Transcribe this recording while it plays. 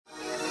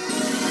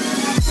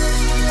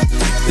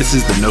This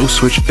is the No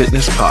Switch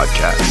Fitness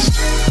Podcast.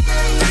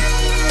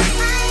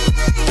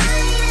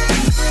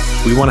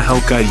 We want to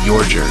help guide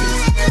your journey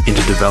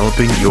into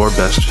developing your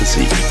best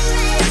physique.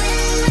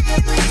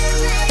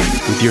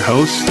 With your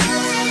host,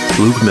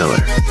 Luke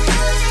Miller.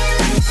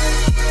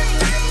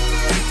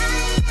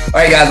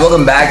 All right, guys,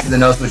 welcome back to the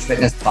No Switch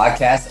Fitness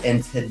Podcast.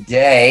 And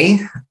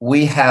today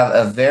we have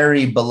a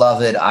very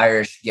beloved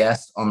Irish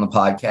guest on the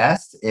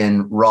podcast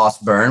in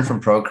Ross Byrne from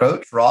Pro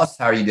Coach. Ross,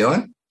 how are you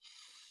doing?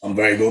 I'm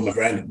very good, my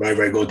friend. Very,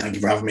 very good. Thank you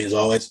for having me as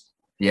always.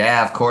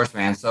 Yeah, of course,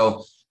 man.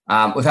 So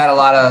we've had a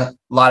lot of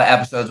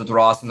episodes with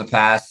Ross in the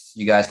past.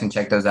 You guys can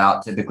check those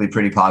out. Typically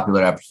pretty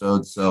popular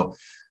episodes. So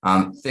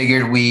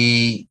figured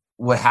we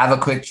would have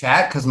a quick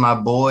chat because my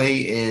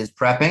boy is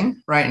prepping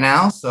right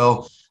now.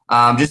 So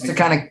just to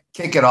kind of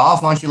kick it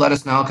off, why don't you let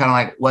us know kind of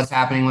like what's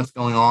happening, what's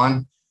going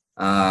on?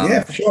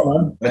 Yeah, for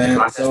sure,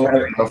 man. So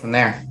go from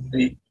there.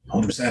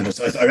 100%.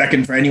 So I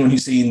reckon for anyone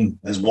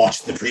has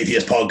watched the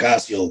previous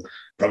podcast, you'll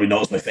probably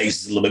notice my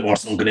face is a little bit more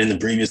sunken in than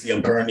previously.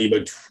 I'm currently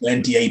about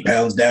 28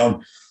 pounds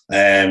down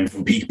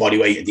from peak body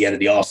weight at the end of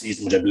the off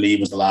season, which I believe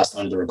was the last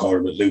time I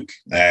recorded with Luke.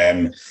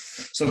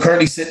 So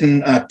currently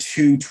sitting at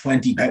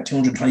 220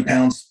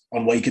 pounds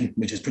on Waken,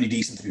 which is pretty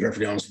decent, to be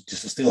perfectly honest.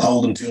 Just still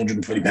holding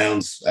 220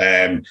 pounds.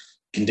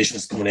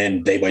 Conditions coming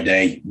in day by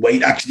day.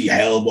 Weight actually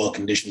held while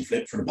condition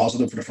flipped for the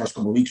positive for the first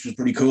couple of weeks, which was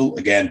pretty cool.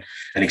 Again,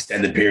 an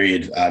extended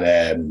period at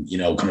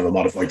kind of a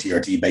modified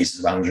TRT basis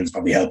of androgens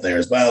probably helped there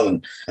as well.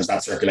 And as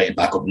that circulated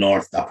back up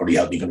north, that probably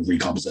helped me kind of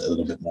recomposite a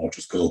little bit more, which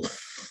was cool.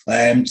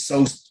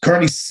 So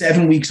currently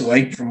 7 weeks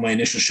away from my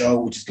initial show,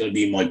 which is going to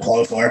be my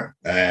qualifier.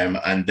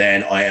 And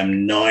then I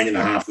am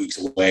 9.5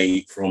 weeks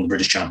away from the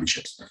British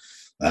Championships.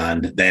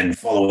 And then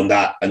following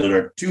that,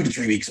 another 2 to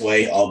 3 weeks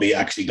away, I'll be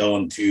actually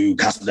going to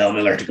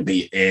Castelmiller to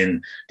compete in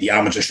the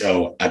amateur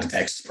show at the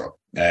Texas Pro,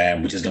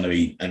 which is going to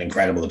be an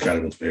incredible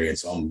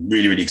experience. So I'm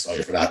really, really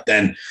excited for that.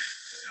 Then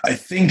I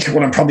think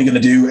what I'm probably going to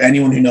do,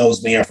 anyone who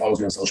knows me or follows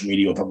me on social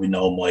media will probably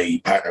know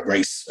my partner,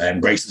 Grace.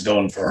 Grace is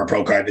going for her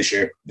pro card this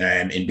year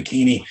in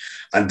bikini.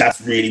 And that's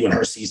really when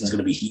her season is going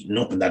to be heating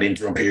up in that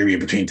interim period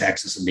between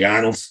Texas and the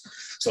Arnolds.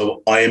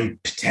 So I am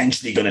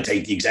potentially going to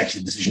take the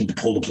executive decision to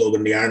pull the plug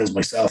on the Arnolds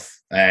myself,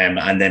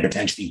 and then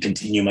potentially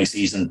continue my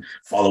season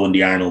following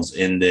the Arnolds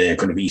in the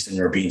kind of Eastern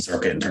European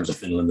circuit in terms of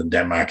Finland and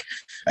Denmark,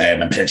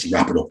 and potentially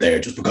wrap it up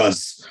there. Just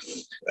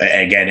because,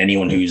 again,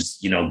 anyone who's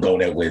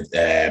going out with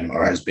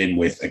or has been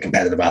with a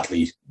competitive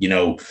athlete,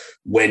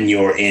 when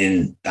you're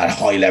in that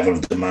high level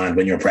of demand,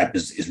 when your prep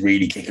is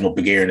really kicking up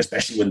the gear, and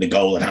especially when the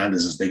goal at hand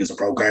is as big as a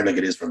pro card like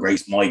it is for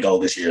Grace. My goal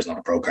this year is not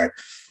a pro card.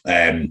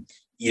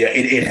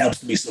 It helps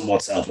to be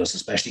somewhat selfless,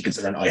 especially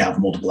considering I have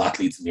multiple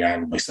athletes in the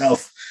Arnold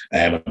myself.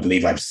 I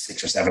believe I have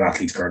 6 or 7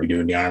 athletes currently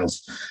doing the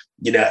Arnolds.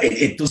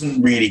 It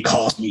doesn't really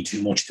cost me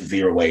too much to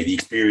veer away. The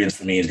experience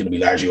for me is going to be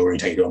largely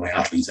orientated on my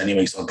athletes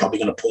anyway. So I'm probably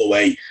going to pull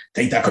away,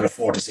 take that kind of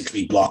 4 to 6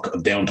 week block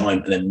of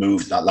downtime, and then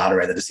move to that latter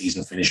end of the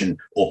season, finishing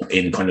up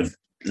in kind of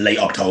late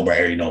October,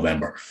 early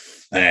November.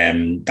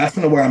 That's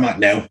kind of where I'm at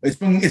now. It's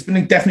been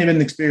definitely been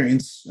an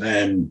experience.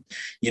 I've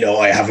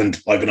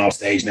been off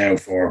stage now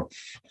for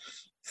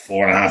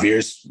 4.5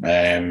 years.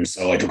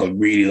 So I took a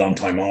really long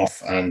time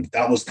off, and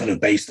that was kind of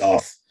based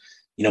off,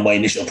 my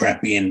initial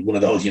prep being one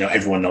of those,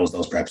 everyone knows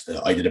those preps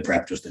that I did a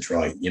prep just to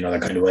try,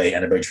 that kind of way.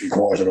 And about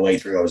 3/4 of the way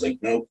through, I was like,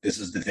 no, this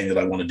is the thing that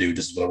I want to do.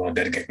 This is what I want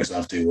to dedicate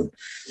myself to.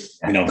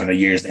 And, kind of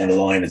years down the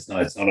line, it's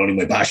not only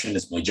my passion,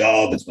 it's my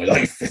job, it's my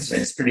life.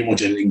 It's pretty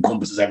much, it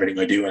encompasses everything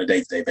I do on a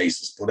day-to-day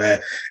basis.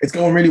 But it's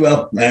going really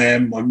well.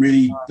 I'm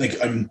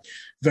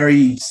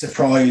very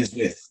surprised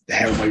with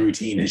how my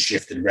routine has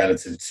shifted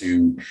relative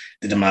to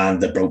the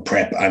demand that both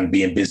prep and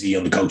being busy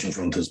on the coaching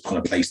front has kind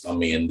of placed on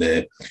me, and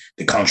the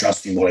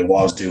contrast between what I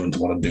was doing to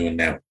what I'm doing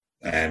now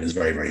is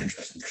very, very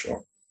interesting for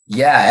sure.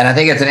 Yeah, and I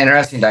think it's an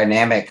interesting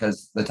dynamic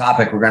because the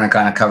topic we're going to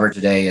kind of cover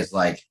today is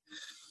like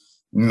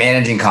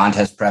managing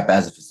contest prep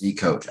as a physique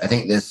coach. I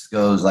think this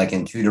goes like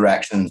in 2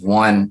 directions.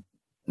 One,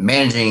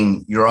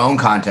 managing your own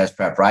contest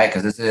prep, right?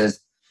 Because this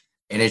is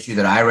an issue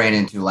that I ran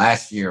into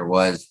last year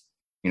was,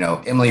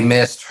 Emily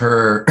missed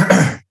her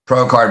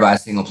pro card by a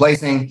single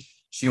placing.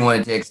 She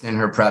wanted to extend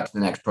her prep to the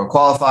next pro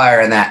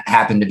qualifier, and that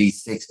happened to be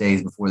 6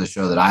 days before the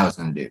show that I was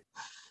going to do.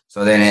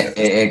 So then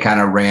it kind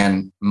of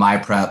ran my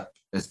prep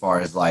as far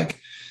as like,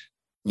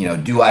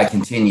 do I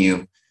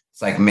continue?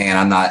 It's like,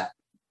 man,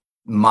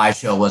 my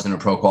show wasn't a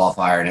pro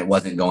qualifier, and it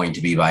wasn't going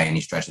to be by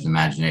any stretch of the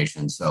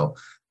imagination. So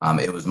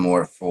it was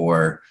more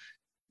for,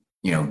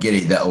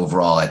 getting the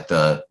overall at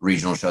the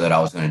regional show that I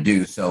was going to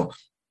do. So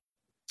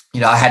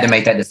I had to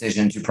make that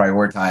decision to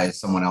prioritize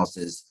someone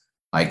else's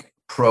like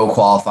pro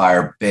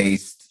qualifier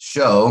based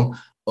show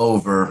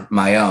over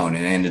my own,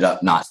 and ended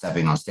up not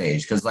stepping on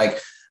stage because like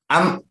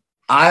I'm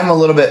a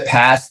little bit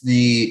past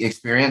the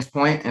experience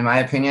point in my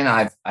opinion.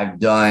 I've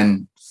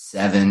done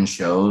 7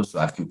 shows, so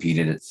I've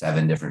competed at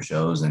 7 different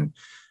shows, and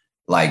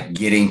like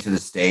getting to the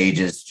stage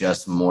is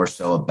just more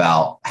so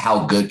about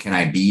how good can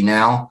I be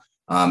now,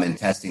 and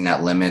testing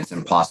that limits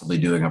and possibly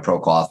doing a pro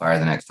qualifier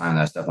the next time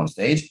that I step on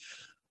stage.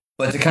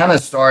 But to kind of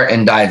start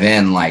and dive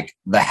in, like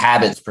the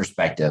habits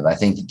perspective, I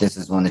think that this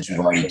is one that you've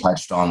already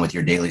touched on with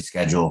your daily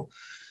schedule.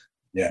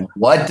 Yeah.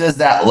 What does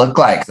that look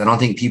like? Because I don't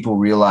think people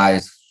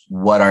realize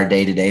what our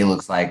day-to-day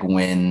looks like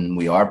when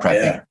we are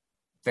prepping. Yeah.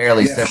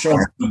 Fairly simple.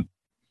 Sure.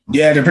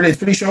 Yeah, it's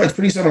pretty short. It's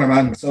pretty similar,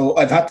 man. So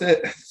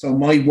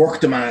my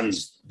work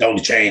demands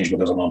don't change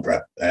because I'm on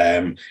prep.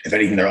 If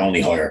anything, they're only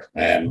higher.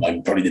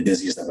 I'm probably the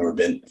busiest I've ever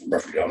been, if I'm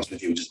perfectly honest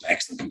with you, which is an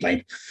excellent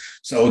complaint.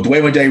 So the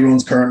way my day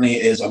runs currently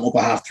is I'm up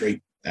at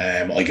 3:30.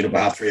 I get up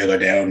at 3:30, I go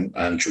down,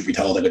 and truth be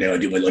told, I go down, I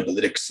do my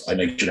lipolytics, I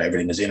make sure that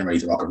everything is in, ready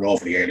to rock and roll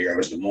for the early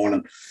hours of the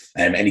morning.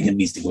 Anything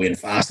needs to go in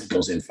fasted,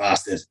 goes in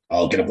fasted.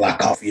 I'll get a black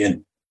coffee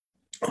in.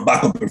 I'm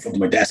back up in front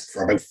of my desk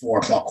for about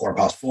 4:00,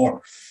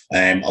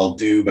 4:15. I'll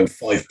do about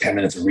 5-10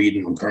 minutes of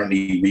reading. I'm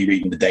currently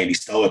rereading The Daily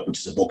Stoic, which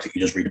is a book that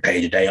you just read a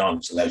page a day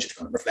on. So it allows you to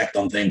kind of reflect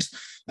on things.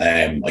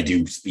 I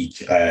do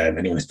speak,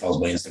 anyone who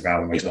follows my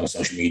Instagram and my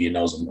social media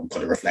knows I'm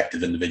quite a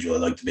reflective individual. I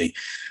like to be.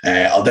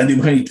 I'll then do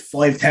maybe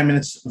 5-10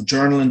 minutes of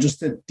journaling just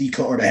to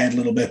declutter the head a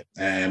little bit.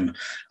 And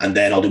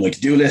then I'll do my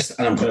to-do list,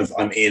 and I'm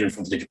in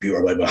front of the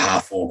computer by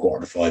about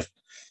 4:30, 4:45.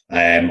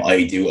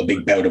 I do a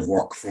big bout of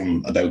work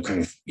from about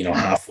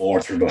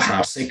 4:30 through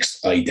about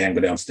 6:30. I then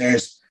go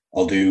downstairs.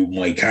 I'll do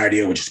my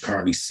cardio, which is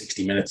currently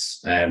 60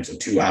 minutes, so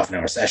 2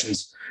 half-an-hour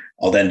sessions.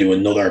 I'll then do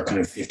another kind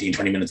of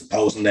 15-20 minutes of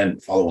posing.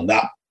 Then following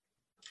that,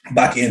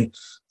 back in,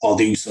 I'll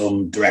do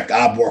some direct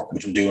ab work,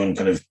 which I'm doing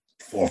kind of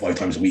 4 or 5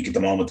 times a week at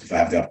the moment if I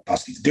have the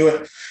capacity to do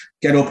it.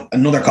 Get up,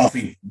 another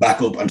coffee,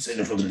 back up. I'm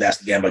sitting in front of the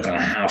desk again by kind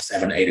of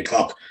 7:30, 8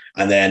 o'clock,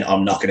 and then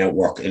I'm knocking out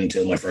work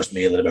until my first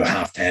meal at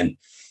about 10:30.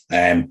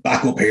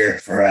 Back up here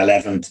for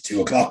 11 to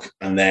 2 o'clock,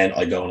 and then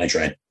I go and I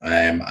train.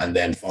 And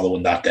then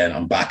following that, then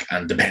I'm back.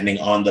 And depending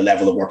on the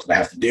level of work that I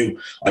have to do,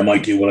 I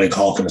might do what I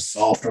call kind of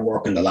softer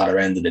work in the latter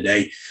end of the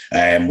day,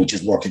 which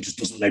is work that just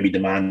doesn't maybe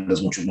demand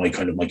as much of my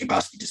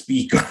capacity to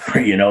speak,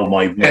 or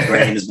my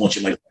brain as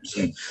much. Like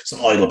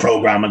some idle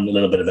programming, a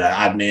little bit of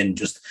admin,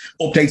 just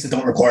updates that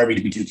don't require me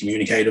to be too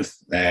communicative.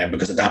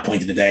 Because at that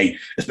point of the day,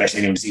 especially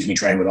anyone who sees me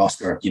train with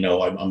Oscar,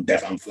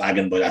 I'm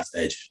flagging by that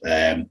stage.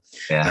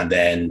 And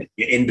then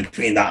in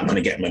between that, I'm kind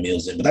of getting my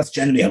meals in. But that's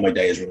generally how my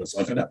day is running. So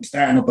I'm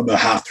starting up about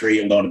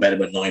 3:30. I'm going to bed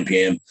about 9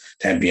 p.m.,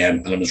 10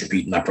 p.m., and I'm just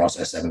repeating that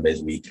process 7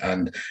 days a week.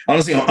 And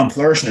honestly, I'm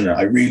flourishing in it.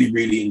 I really,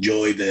 really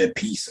enjoy the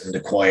peace and the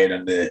quiet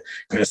and the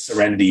kind of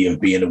serenity of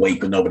being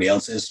awake when nobody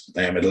else is.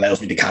 It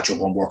allows me to catch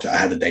up on work that I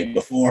had the day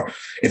before.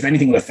 If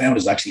anything, what I found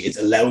is actually it's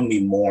allowing me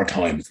more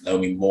time. It's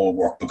allowing me more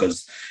work,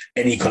 because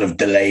any kind of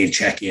delayed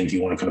check-in, if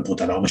you want to kind of put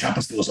that on, which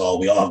happens to us all,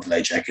 we all have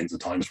delayed check-ins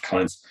at times with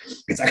clients.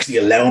 It's actually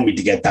allowing me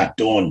to get that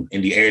done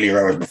in the earlier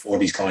hours before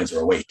these clients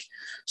are awake.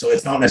 So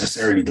it's not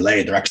necessarily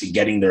delayed. They're actually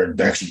getting their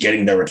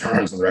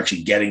returns, and they're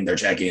actually getting their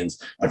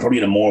check-ins at probably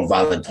in a more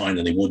valid time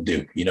than they would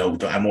do,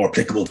 a more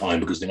applicable time,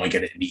 because they might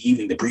get it in the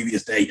evening the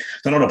previous day.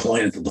 They're not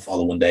applying it until the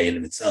following day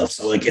in itself.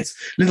 So it's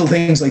little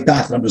things like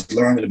that. And I'm just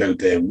learning about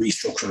the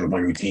restructuring of my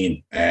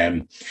routine.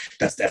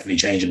 That's definitely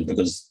changing,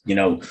 because,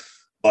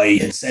 I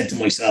had said to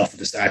myself at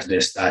the start of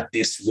this that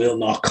this will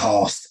not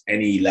cost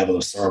any level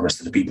of service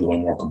to the people who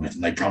I'm working with.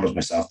 And I promised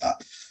myself that.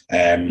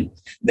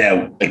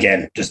 Now,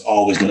 again, there's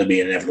always going to be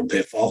an inevitable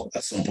pitfall.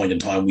 At some point in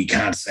time, we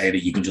can't say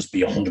that you can just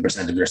be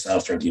 100% of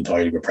yourself throughout the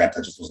entirety of your prep.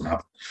 That just doesn't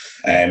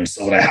happen.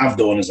 So what I have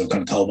done is I've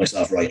kind of told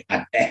myself, right,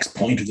 at X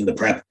point within the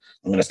prep,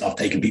 I'm going to stop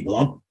taking people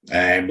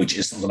on, which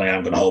is something I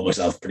am going to hold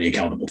myself pretty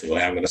accountable to.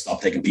 I am going to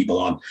stop taking people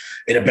on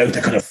in about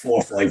the kind of 4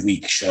 or 5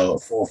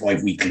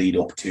 week lead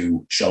up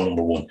to show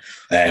number 1.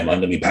 I'm going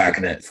to be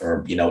parking it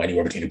for,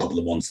 anywhere between a couple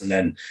of months. And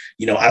then,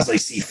 as I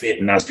see fit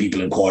and as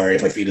people inquire,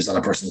 if I feel as that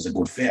a person is a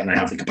good fit and I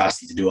have the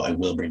capacity to do it, I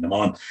will bring them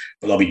on.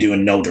 But I'll be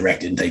doing no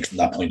direct intakes from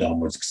that point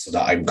onwards, so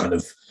that I'm kind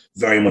of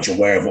very much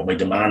aware of what my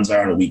demands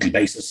are on a weekly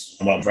basis.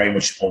 I'm very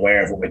much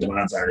aware of what my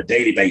demands are on a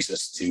daily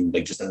basis, to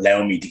just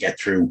allow me to get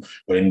through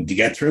what I need to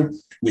get through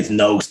with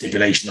no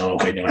stipulation on,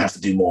 okay, now I have to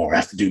do more, I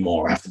have to do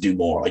more, I have to do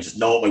more. I just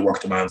know what my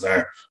work demands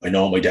are. I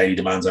know what my daily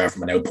demands are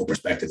from an output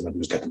perspective, and I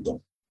just get them done.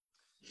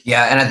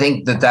 Yeah. And I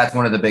think that that's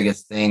one of the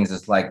biggest things,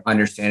 is like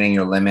understanding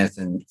your limits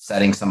and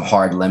setting some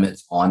hard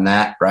limits on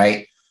that.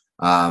 Right.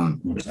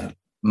 100%.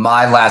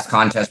 My last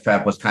contest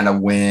prep was kind of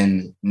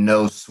when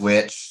No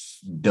Switch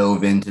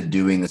dove into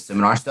doing the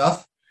seminar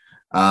stuff.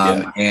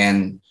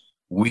 And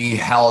we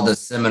held a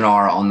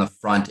seminar on the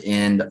front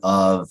end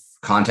of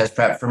contest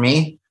prep for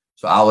me.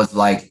 So I was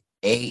like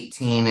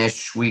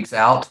 18-ish weeks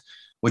out,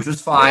 which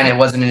was fine. It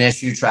wasn't an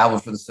issue. Travel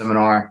for the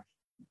seminar,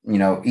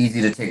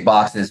 easy to tick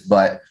boxes.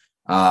 But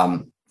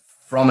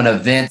from an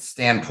event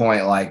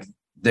standpoint, like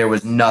there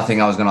was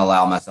nothing I was going to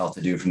allow myself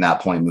to do from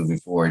that point moving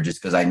forward, just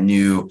because I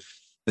knew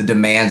the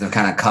demands of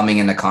kind of coming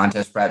into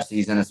contest prep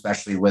season,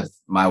 especially with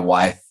my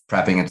wife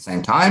prepping at the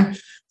same time.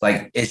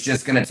 Like, it's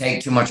just going to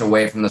take too much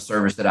away from the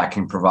service that I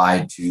can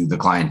provide to the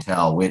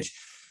clientele, which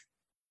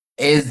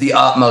is the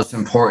utmost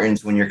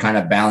importance when you're kind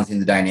of balancing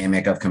the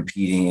dynamic of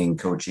competing and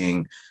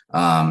coaching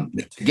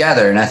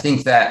together. And I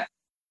think that,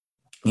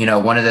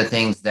 one of the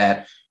things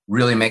that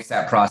really makes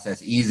that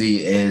process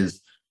easy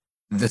is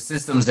the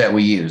systems that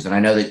we use. And I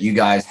know that you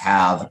guys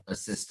have a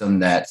system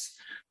that's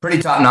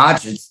pretty top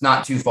notch. It's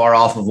not too far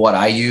off of what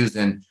I use.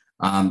 And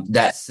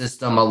that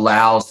system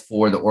allows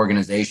for the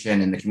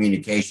organization and the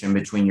communication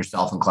between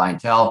yourself and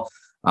clientele.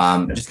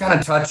 Just kind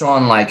of touch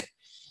on like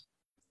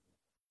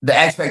the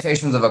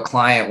expectations of a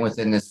client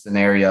within this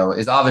scenario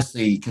is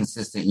obviously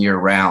consistent year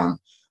round,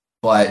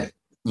 but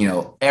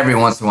every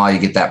once in a while you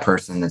get that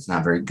person that's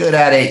not very good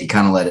at it. You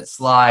kind of let it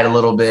slide a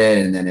little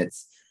bit. And then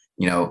it's,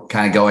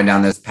 kind of going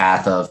down this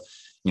path of,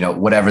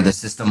 whatever the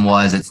system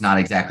was, it's not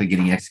exactly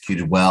getting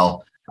executed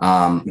well.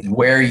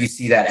 Where you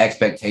see that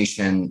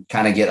expectation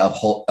kind of get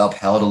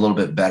upheld a little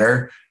bit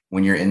better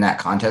when you're in that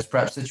contest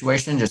prep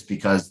situation, just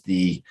because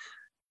the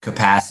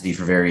capacity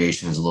for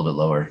variation is a little bit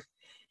lower.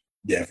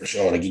 Yeah, for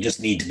sure. Like you just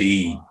need to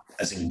be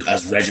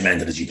as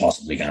regimented as you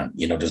possibly can.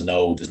 There's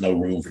no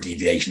room for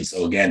deviation.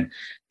 So again,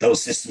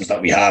 those systems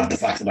that we have, the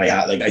fact that I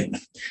had,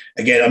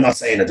 I'm not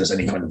saying that there's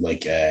any kind of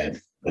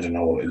I don't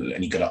know,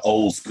 any kind of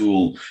old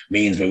school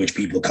means by which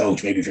people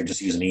coach. Maybe if you're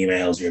just using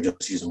emails, you're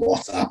just using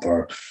WhatsApp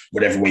or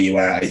whatever way you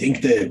are. I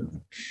think the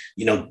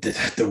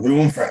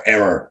room for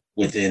error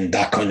within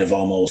that kind of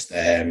almost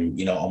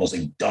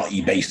like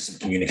dotty basis of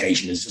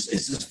communication is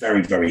just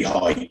very, very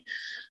high,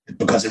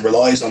 because it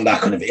relies on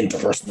that kind of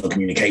interpersonal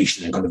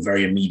communication and kind of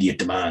very immediate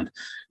demand.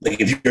 Like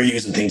if you're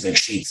using things like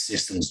sheets,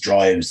 systems,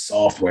 drives,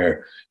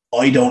 software,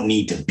 I don't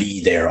need to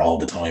be there all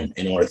the time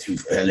in order to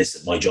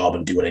elicit my job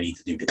and do what I need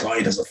to do. The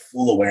client has a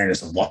full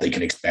awareness of what they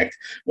can expect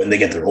when they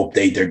get their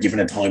update. They're given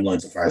a timeline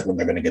so far as when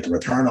they're going to get the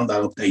return on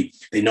that update.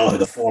 They know how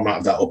the format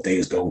of that update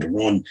is going to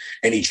run.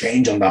 Any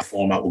change on that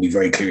format will be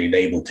very clearly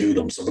labeled to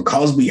them. So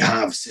because we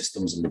have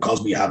systems and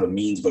because we have a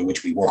means by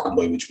which we work and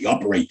by which we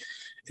operate,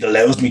 it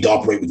allows me to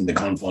operate within the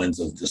confines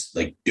of just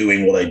like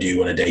doing what I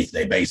do on a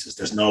day-to-day basis.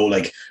 There's no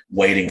like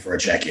waiting for a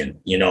check-in,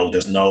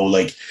 there's no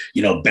like,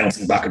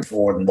 bouncing back and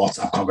forth in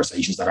WhatsApp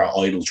conversations that are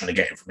idle trying to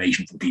get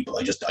information from people.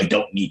 I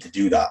don't need to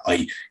do that.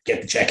 I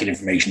get the check-in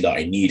information that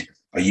I need.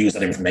 I use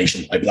that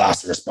information, I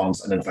blast a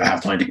response, and then if I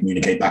have time to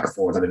communicate back and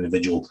forth with that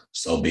individual,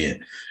 so be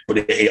it.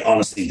 But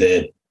honestly,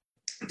 the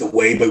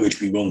way by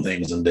which we run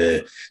things and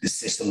the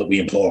system that we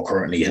employ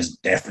currently has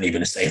definitely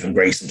been a saving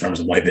grace in terms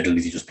of my ability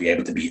to just be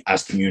able to be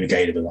as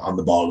communicative and on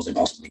the ball as I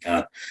possibly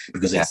can,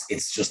 because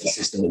it's just the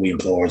system that we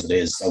employ as it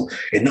is. So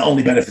it not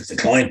only benefits the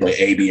client by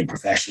being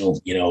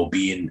professional,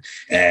 being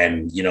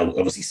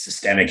obviously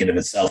systemic in of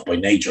itself by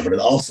nature, but it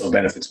also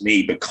benefits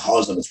me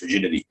because of its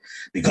rigidity,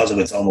 because of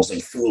its almost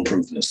like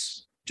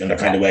foolproofness. In that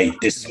kind of way,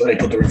 this is where I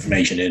put their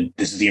information in.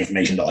 This is the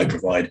information that I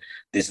provide.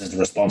 This is the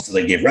response that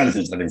I give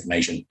relative to that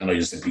information, and I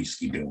just simply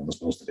keep doing what I'm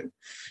supposed to do.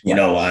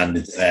 And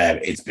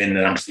it's been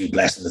an absolute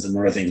blessing. There's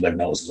another thing that I've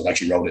noticed. I've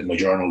actually wrote it in my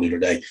journal the other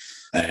day.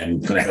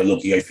 Kind of how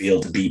lucky I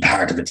feel to be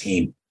part of a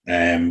team.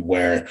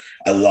 Where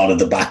a lot of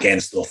the back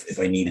end stuff, if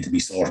I needed to be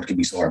sorted, could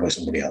be sorted by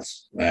somebody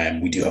else.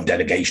 We do have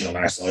delegation on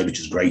our side,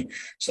 which is great.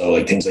 So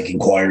like things like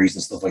inquiries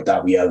and stuff like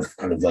that, we have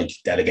kind of like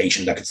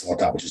delegation that could sort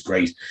that, which is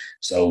great.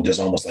 So there's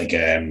almost like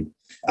a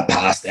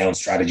pass down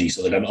strategy.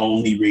 So like I'm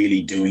only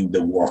really doing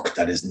the work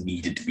that is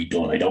needed to be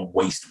done. I don't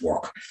waste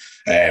work,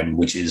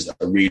 which is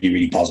a really,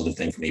 really positive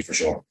thing for me for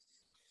sure.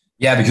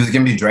 Yeah, because it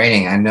can be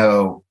draining. I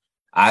know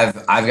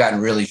I've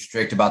gotten really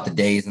strict about the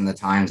days and the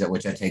times at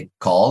which I take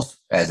calls,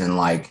 as in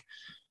like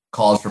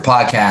calls for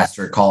podcasts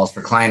or calls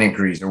for client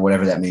inquiries or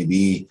whatever that may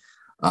be.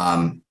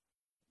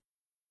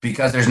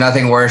 Because there's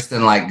nothing worse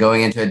than like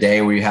going into a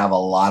day where you have a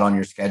lot on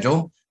your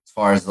schedule as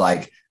far as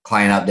like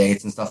client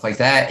updates and stuff like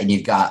that. And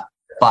you've got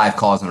 5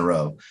 calls in a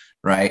row,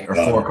 right? Or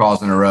 4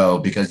 calls in a row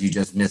because you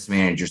just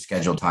mismanaged your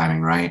schedule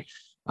timing, right?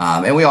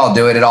 And we all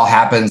do it. It all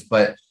happens,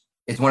 but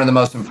it's one of the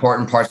most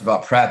important parts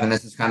about prep. And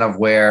this is kind of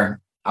where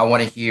I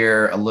want to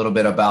hear a little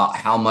bit about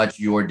how much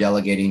you're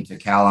delegating to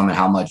Callum and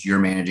how much you're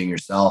managing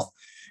yourself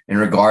in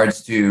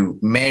regards to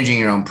managing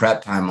your own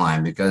prep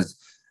timeline, because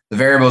the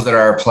variables that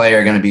are at play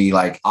are going to be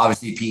like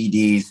obviously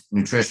PEDs,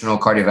 nutritional,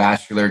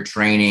 cardiovascular,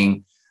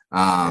 training,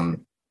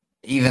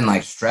 even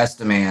like stress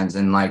demands,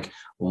 and like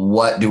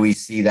what do we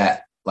see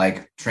that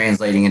like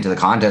translating into the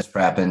contest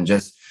prep, and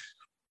just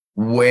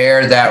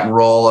where that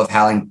role of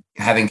having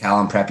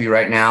Callum Preppy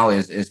right now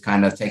is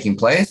kind of taking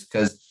place.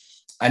 Because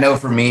I know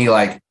for me,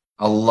 like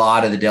a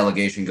lot of the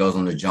delegation goes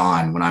on to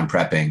John when I'm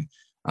prepping.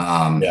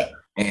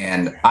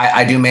 And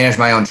I do manage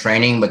my own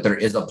training, but there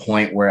is a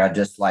point where I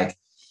just like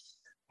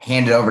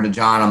hand it over to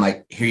John. I'm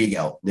like, here you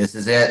go. This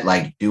is it.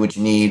 Like, do what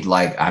you need.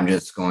 Like, I'm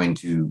just going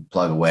to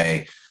plug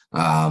away.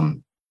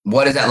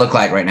 What does that look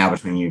like right now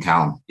between you and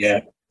Callum?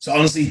 Yeah. So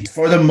honestly,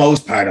 for the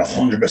most part,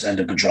 100%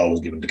 of control is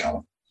given to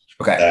Callum.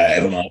 Okay.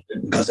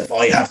 Because if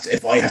I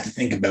have to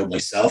think about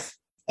myself,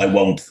 I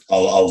won't.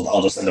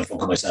 I'll just end up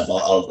fucking myself.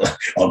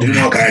 I'll do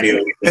more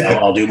cardio.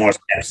 I'll do more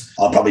steps.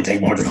 I'll probably take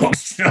more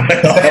drugs.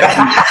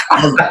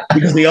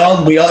 Because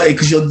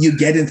because you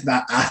get into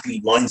that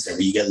athlete mindset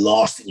where you get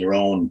lost in your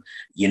own,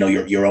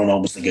 your own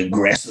almost like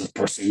aggressive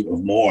pursuit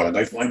of more. Like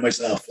I find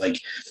myself like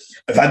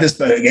I've had this,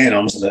 but again,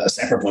 almost a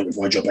separate point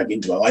before I jump back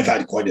into it. I've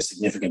had quite a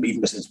significant,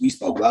 even since we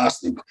spoke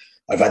last week,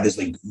 I've had this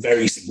like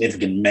very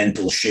significant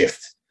mental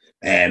shift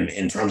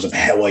in terms of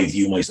how I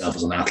view myself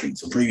as an athlete.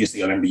 So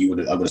previously, I remember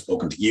I would have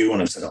spoken to you,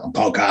 and I've said it on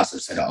podcasts,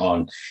 I've said it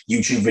on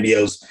YouTube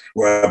videos,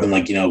 where I've been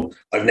like,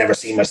 I've never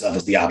seen myself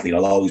as the athlete.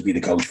 I'll always be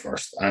the coach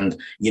first. And,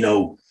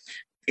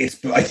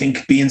 it's, I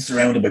think, being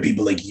surrounded by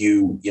people like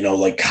you,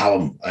 like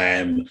Callum,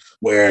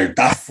 where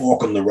that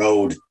fork on the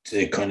road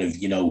to kind of,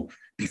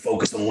 be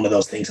focused on one of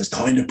those things has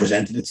kind of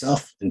presented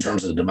itself in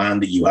terms of the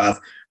demand that you have.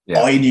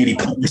 Yeah. I nearly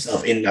put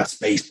myself in that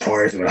space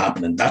prior to it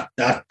happening.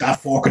 That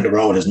fork in the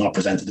road has not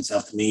presented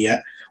itself to me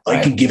yet. Right.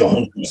 I can give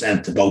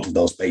 100% to both of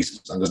those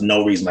spaces, and there's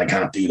no reason I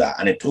can't do that.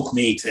 And it took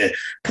me to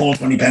pull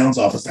 20 pounds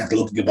off and start to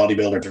look like a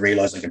bodybuilder to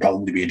realize I could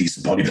probably be a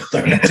decent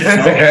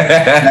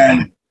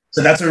bodybuilder.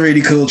 So that's a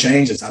really cool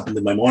change that's happened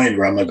in my mind,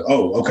 where I'm like,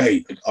 oh,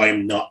 okay,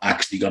 I'm not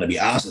actually going to be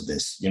asked at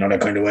this,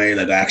 that kind of way.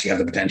 Like, I actually have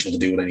the potential to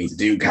do what I need to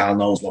do. Cal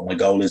knows what my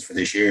goal is for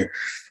this year.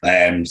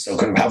 So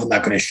kind of having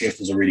that kind of shift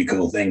was a really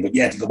cool thing. But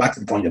yeah, to go back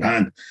to the point at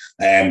hand,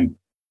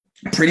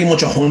 pretty much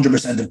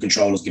 100% of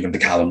control is given to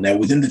Callum. Now,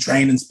 within the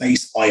training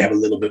space, I have a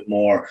little bit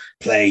more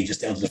play,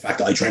 just down to the fact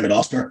that I train with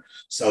Oscar.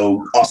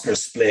 So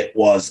Oscar's split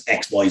was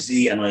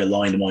XYZ, and I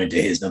aligned mine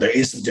to his. Now, there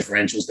is some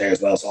differentials there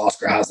as well. So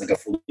Oscar has like a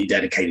fully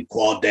dedicated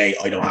quad day.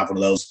 I don't have one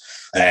of those.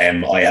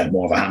 I have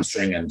more of a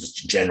hamstring and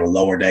just general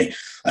lower day.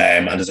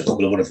 And there's a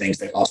couple of other things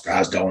that Oscar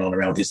has going on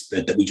around his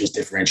split that we just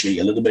differentiate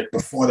a little bit.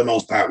 But for the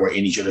most part, we're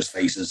in each other's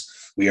faces.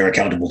 We are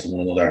accountable to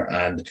one another.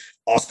 And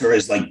Oscar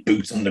is like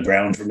boots on the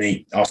ground for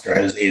me. Oscar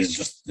is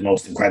just the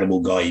most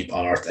incredible guy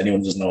on earth. Anyone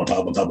who doesn't know what I'm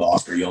talking about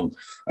Oscar Young,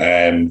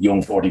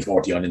 Young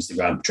 4040 on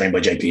Instagram, trained by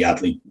JP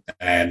Athlete.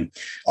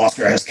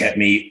 Oscar has kept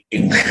me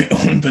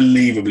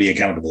unbelievably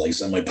accountable. I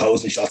send my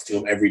posing shots to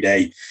him every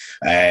day.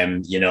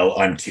 I'm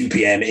 2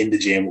 p.m. in the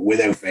gym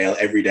without fail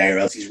every day, or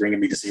else he's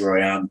ringing me to see where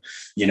I am.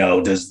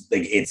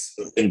 It's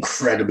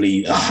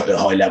incredibly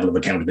high level of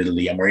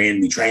accountability. And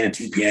we train at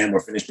 2 p.m. We're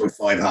finished by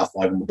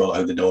 5:30, and we're both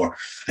out the door.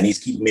 And he's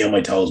keeping me on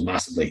my toes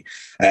massively.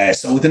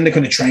 So within the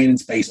kind of training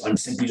space, I'm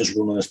simply just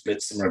running a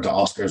split similar to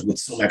Oscar's with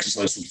some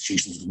exercise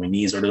substitutions because my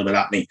knees are a little bit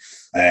at me.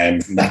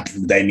 From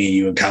the day me and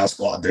you and Cal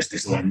squatted, this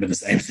hasn't been the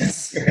same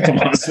since. I'm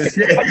honest with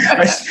you.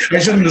 I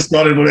shouldn't have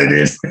squatted, but I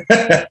did.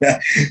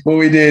 But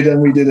we did,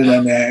 and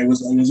and it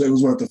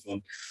was worth the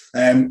fun.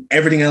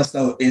 Everything else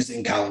though is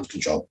in Callum's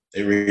control.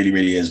 It really,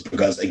 really is,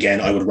 because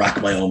again, I would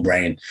rack my own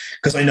brain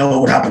because I know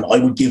what would happen. I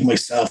would give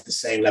myself the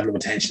same level of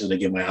attention that I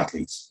give my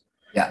athletes.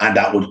 Yeah. And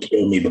that would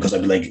kill me, because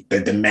I'd be like,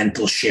 the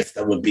mental shift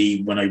that would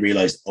be when I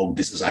realized, oh,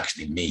 this is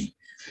actually me.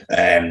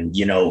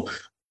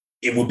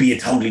 It would be a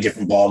totally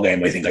different ball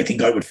game. I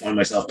think I would find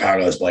myself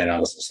paralyzed by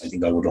analysis. I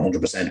think I would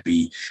 100%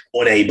 be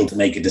unable to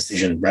make a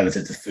decision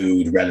relative to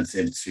food,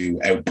 relative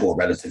to output,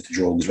 relative to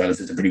drugs,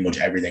 relative to pretty much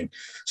everything.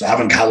 So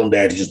having Callum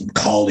there to just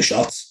call the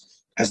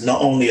shots has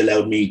not only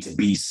allowed me to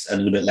be a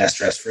little bit less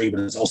stress-free,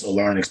 but it's also a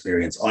learning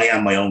experience. I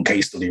am my own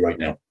case study right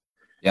now.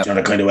 Yep. You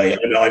know, the kind of way.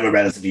 I'm a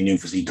relatively new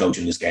physique coach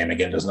in this game.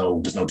 Again, there's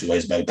no two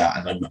ways about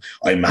that. And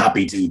I'm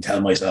happy to tell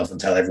myself and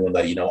tell everyone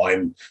that,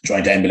 I'm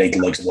trying to emulate the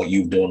likes of what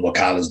you've done, what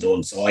Cal has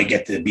done. So I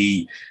get to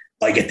be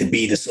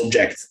the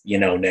subject,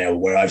 now,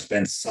 where I've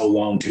spent so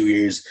long, 2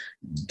 years,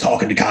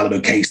 talking to Cal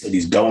about case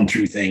studies, going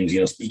through things,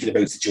 speaking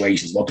about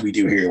situations. What do we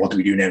do here? What do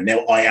we do now?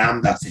 Now I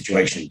am that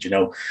situation,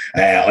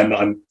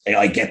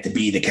 I get to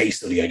be the case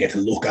study. I get to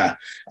look at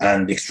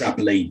and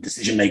extrapolate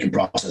decision-making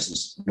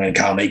processes when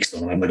Cal makes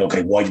them. And I'm like,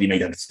 okay, why did he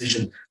make that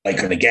decision? I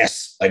kind of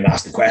guess, I'm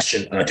asked the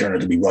question, and I turn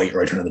out to be right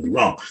or I turn out to be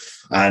wrong.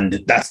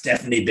 And that's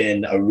definitely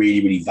been a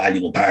really, really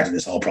valuable part of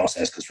this whole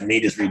process, because for me,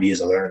 this really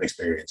is a learning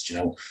experience,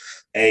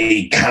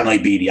 A, can I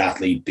be the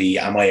athlete? B,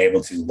 am I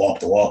able to walk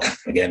the walk?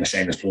 Again, a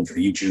shameless plug for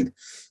the YouTube.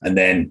 And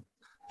then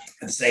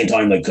at the same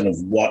time, like, kind of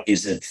what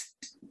is it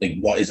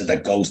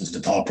that goes into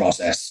the thought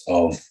process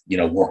of,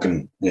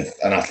 working with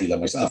an athlete like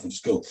myself, which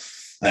is cool.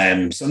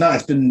 So no,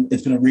 it's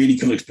been a really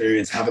cool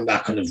experience. Having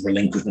that kind of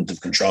relinquishment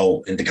of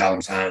control into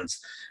Callum's hands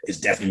is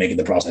definitely making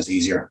the process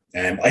easier.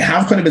 I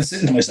have kind of been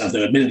sitting to myself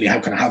now, admittedly, how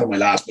kind of having my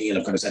last meal,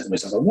 I've kind of said to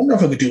myself, I wonder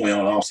if I could do my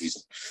own off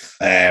season.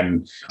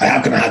 I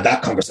have kind of had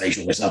that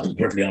conversation with myself, but to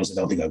be perfectly honest,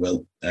 I don't think I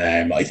will.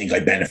 I think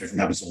I benefit from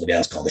having somebody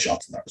else call the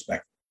shots in that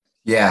respect.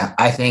 Yeah,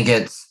 I think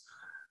it's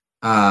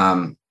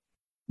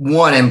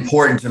one,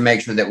 important to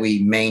make sure that we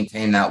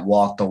maintain that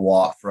walk the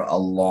walk for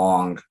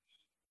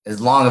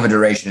as long of a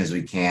duration as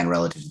we can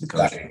relative to the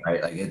coaching,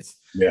 right? Like, it's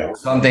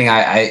something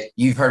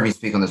you've heard me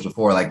speak on this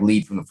before, like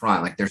lead from the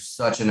front. Like, there's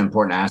such an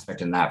important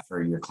aspect in that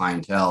for your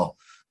clientele,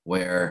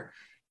 where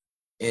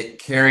it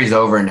carries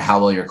over into how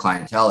well your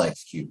clientele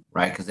execute,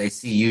 right? Because they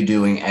see you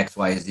doing X,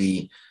 Y,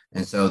 Z,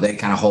 and so they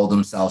kind of hold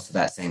themselves to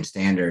that same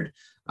standard.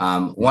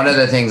 One of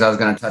the things I was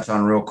going to touch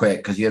on real quick,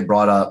 because you had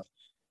brought up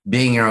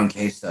being your own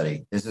case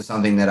study. This is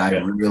something that I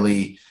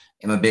really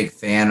am a big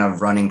fan of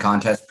running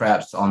contest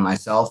preps on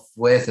myself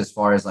with, as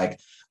far as, like,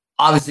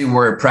 obviously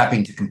we're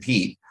prepping to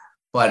compete,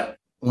 but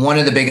one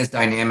of the biggest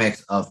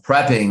dynamics of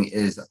prepping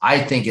is I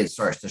think it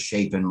starts to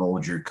shape and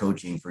mold your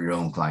coaching for your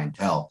own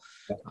clientele.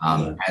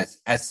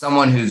 As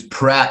someone who's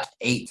prepped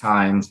 8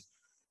 times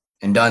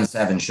and done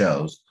 7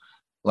 shows,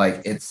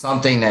 Like it's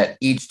something that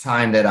each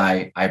time that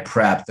I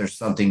prep, there's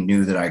something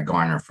new that I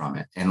garner from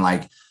it. And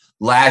like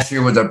last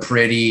year was a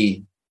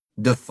pretty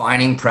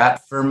defining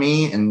prep for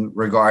me in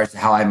regards to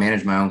how I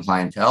manage my own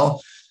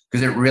clientele,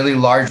 because it really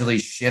largely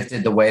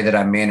shifted the way that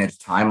I manage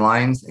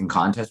timelines and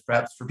contest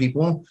preps for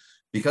people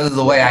because of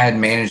the way I had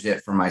managed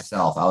it for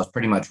myself. I was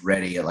pretty much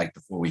ready at like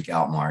the 4-week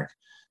out mark.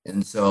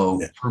 And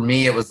so for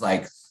me, it was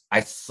like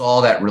I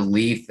saw that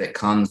relief that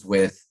comes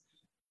with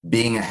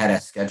being ahead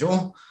of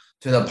schedule,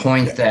 to the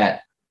point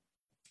that,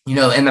 you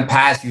know, in the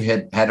past you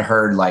had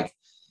heard like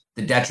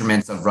the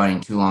detriments of running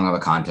too long of a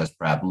contest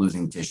prep,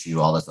 losing tissue,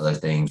 all this other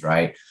things,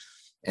 right?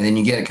 And then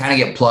you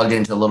get plugged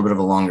into a little bit of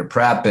a longer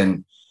prep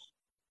and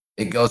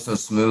it goes so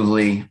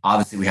smoothly.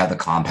 Obviously, we have the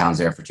compounds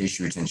there for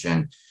tissue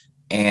retention,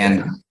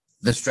 and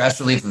the stress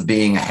relief of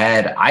being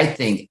ahead, I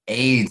think,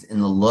 aids in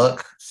the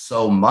look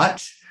so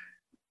much.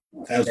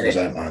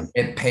 1,000%, man.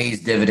 It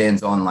pays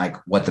dividends on like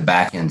what the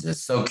back ends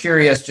is. So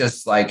curious,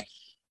 just like,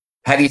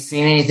 have you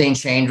seen anything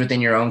change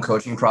within your own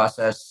coaching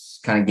process,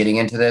 kind of getting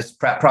into this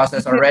prep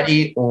process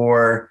already,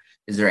 or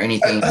is there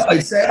anything?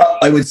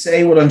 I would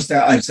say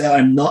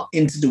I'm not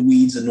into the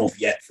weeds enough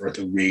yet for it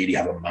to really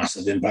have a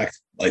massive impact.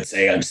 I'd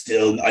say I'm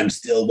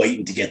still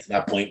waiting to get to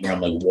that point where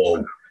I'm like,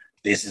 whoa,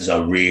 this is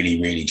a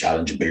really, really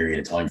challenging period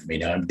of time for me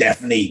now.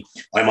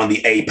 I'm on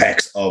the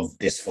apex of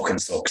this fucking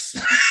sucks.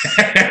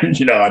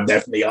 You know, I'm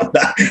definitely on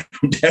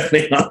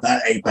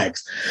that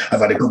apex.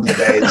 I've had a couple of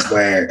days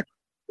where,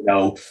 you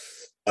know,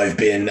 I've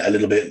been a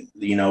little bit,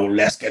 you know,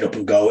 less get up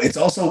and go. It's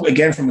also,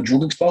 again, from a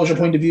drug exposure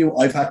point of view,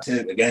 I've had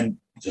to, again,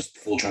 just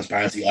full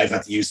transparency, I've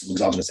had to use some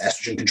exogenous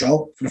estrogen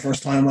control for the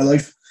first time in my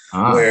life,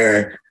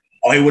 where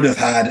I would have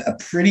had a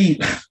pretty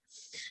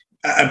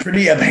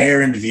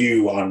apparent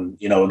view on,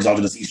 you know,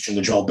 exogenous estrogen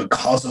control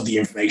because of the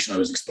information I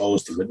was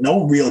exposed to, with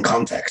no real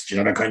context, you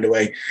know, that kind of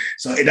way.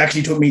 So it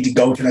actually took me to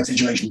go to that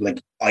situation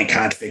like, I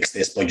can't fix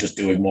this by just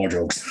doing more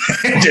drugs.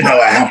 You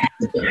know, I have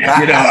to,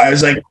 you know, I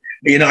was like,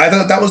 you know, I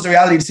thought that was the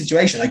reality of the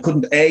situation. I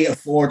couldn't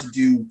afford to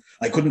do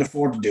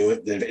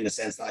it in a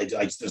sense that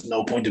there's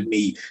no point of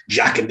me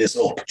jacking this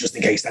up just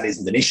in case that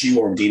isn't an issue,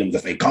 or I'm dealing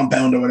with a fake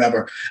compound or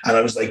whatever. And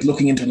I was like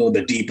looking into it a little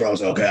bit deeper. I was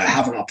like, okay, I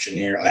have an option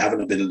here. I have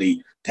an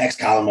ability. Text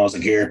Callum, I was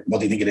like, here, what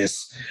do you think it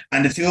is?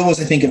 And the two of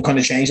us, I think, have kind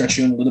of changed our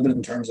tune a little bit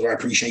in terms of our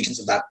appreciations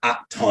of that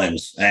at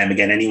times.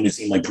 Again, anyone who's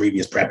seen my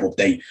previous prep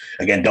update,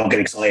 again, don't get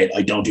excited.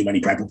 I don't do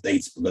many prep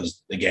updates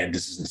because, again,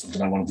 this isn't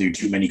something I want to do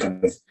too many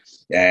kind of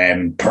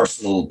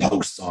personal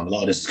posts on. A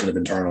lot of this is kind of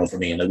internal for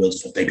me, and I will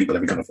just update people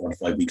every kind of 4 to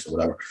 5 weeks or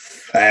whatever.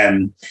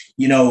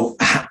 You know,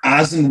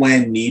 as and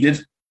when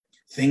needed,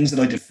 things that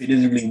I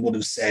definitively would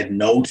have said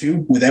no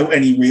to without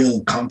any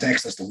real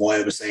context as to why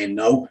I was saying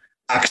no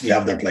actually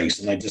have their place.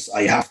 And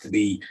I have to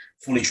be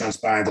fully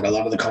transparent that a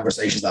lot of the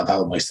conversations that I've had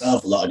with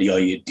myself, a lot of the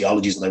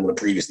ideologies that I would have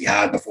previously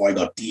had before I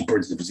got deeper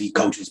into the physique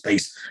coaching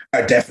space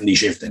are definitely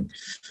shifting.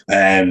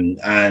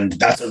 And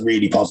that's a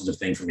really positive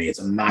thing for me. It's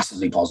a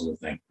massively positive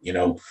thing. You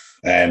know,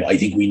 I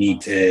think we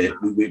need to,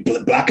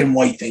 black and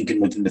white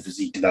thinking within the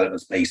physique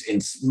development space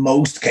in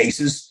most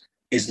cases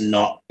it's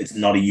not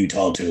a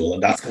Utah tool.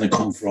 And that's going to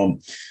come from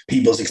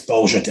people's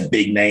exposure to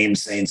big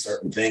names saying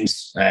certain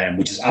things,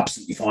 which is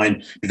absolutely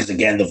fine. Because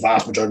again, the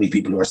vast majority of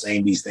people who are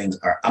saying these things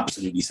are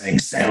absolutely saying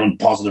sound,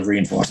 positive,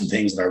 reinforcing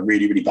things that are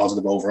really, really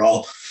positive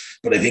overall.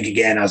 But I think,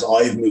 again, as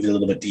I've moved a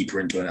little bit deeper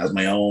into it as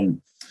my own,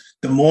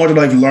 the more that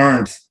I've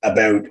learned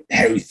about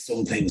how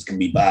some things can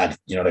be bad,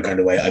 you know, the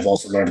kind of way, I've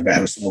also learned about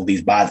how some of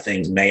these bad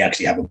things may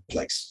actually have a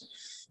place.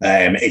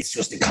 It's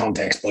just the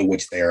context by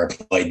which they are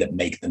applied that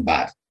make them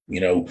bad. You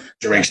know,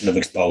 duration of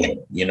exposure,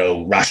 you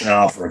know,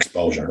 rationale for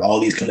exposure, all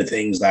these kind of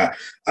things that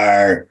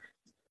are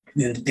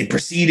the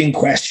preceding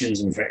questions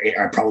and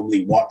are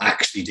probably what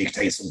actually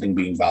dictates something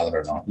being valid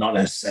or not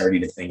necessarily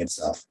the thing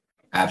itself.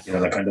 Absolutely.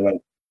 You know, that kind of way.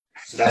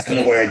 So that's kind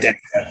of where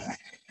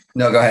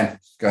No, go ahead.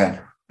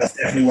 That's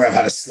definitely where I've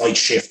had a slight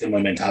shift in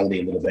my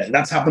mentality a little bit. And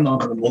that's happened on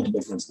kind of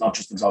multiple fronts, not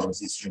just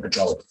exogenous estrogen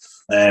control.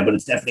 But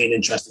it's definitely an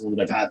interesting one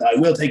that I've had that I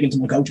will take into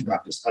my coaching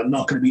practice. I'm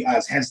not going to be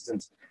as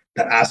hesitant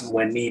that as and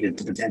when needed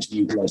to potentially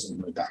utilize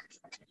something like that.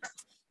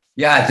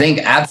 Yeah, I think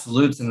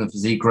absolutes in the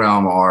physique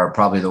realm are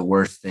probably the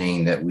worst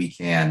thing that we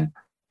can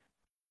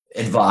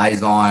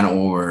advise on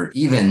or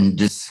even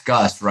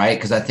discuss, right?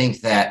 Because I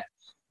think that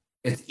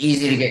it's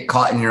easy to get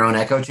caught in your own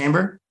echo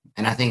chamber.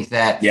 And I think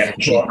that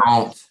if you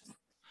don't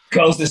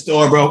close this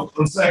door, bro.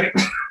 1 second.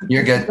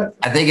 You're good.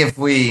 I think if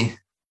we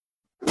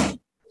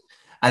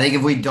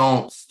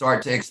don't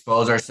start to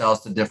expose ourselves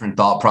to different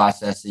thought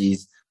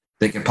processes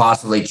that could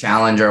possibly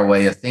challenge our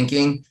way of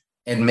thinking,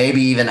 and maybe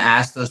even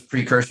ask those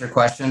precursor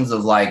questions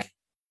of like,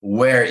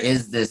 where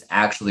is this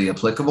actually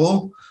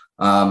applicable?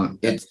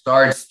 It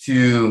starts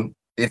to,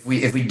 if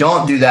we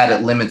don't do that,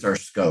 it limits our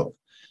scope.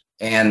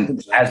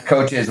 And as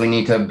coaches, we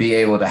need to be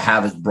able to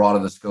have as broad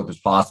of a scope as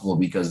possible,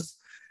 because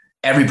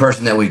every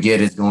person that we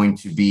get is going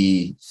to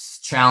be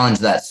challenge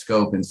that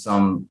scope in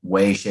some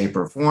way, shape,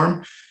 or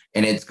form.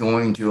 And it's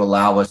going to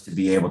allow us to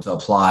be able to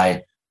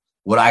apply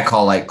what I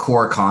call like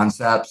core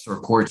concepts or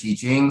core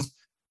teachings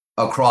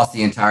across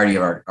the entirety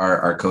of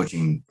our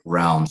coaching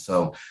realm.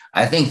 So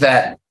I think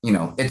that,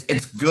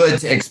 it's good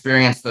to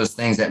experience those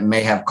things that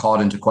may have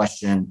called into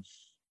question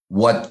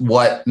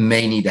what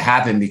may need to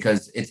happen,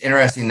 because it's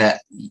interesting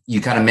that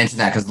you kind of mentioned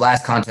that, because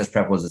last contest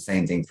prep was the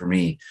same thing for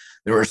me.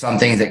 There were some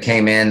things that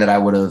came in that I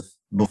would have,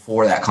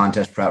 before that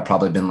contest prep,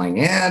 probably been like,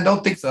 yeah, I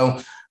don't think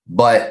so.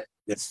 But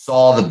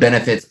saw the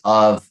benefits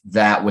of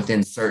that within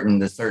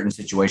the certain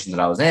situation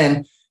that I was in.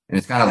 And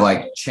it's kind of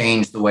like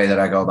changed the way that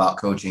I go about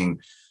coaching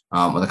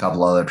with a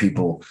couple other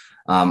people.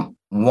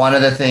 One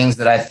of the things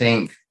that I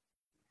think,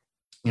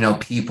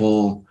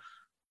 people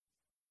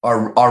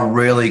are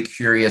really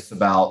curious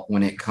about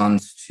when it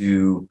comes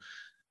to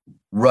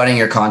running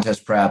your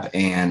contest prep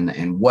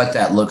and what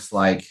that looks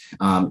like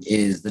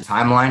is the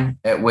timeline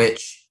at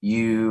which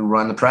you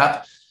run the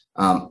prep.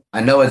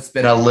 I know it's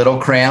been a little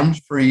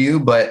crammed for you,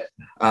 but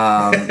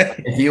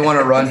if you want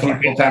to run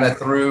people kind of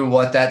through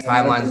what that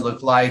timelines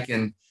look like,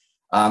 and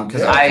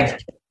because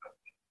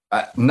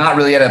I'm not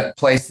really at a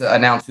place to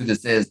announce who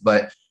this is,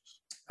 but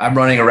I'm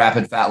running a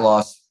rapid fat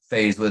loss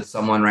phase with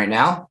someone right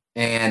now,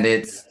 and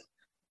it's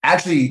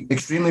actually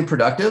extremely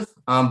productive,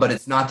 but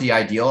it's not the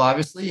ideal,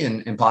 obviously,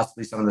 and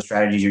possibly some of the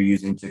strategies you're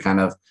using to kind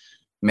of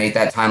make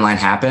that timeline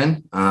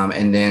happen,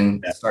 and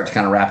then start to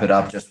kind of wrap it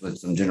up just with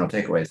some general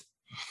takeaways.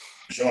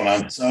 Sure,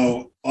 man.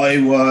 So I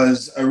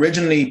was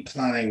originally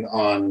planning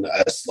on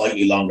a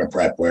slightly longer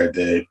prep, where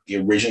the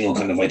original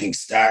kind of, I think,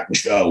 starting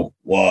show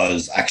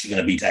was actually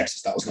going to be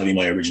Texas. That was going to be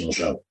my original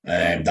show.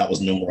 That was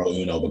numero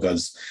uno,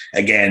 because,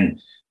 again,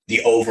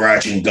 the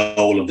overarching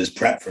goal of this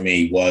prep for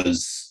me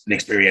was an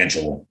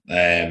experiential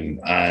one.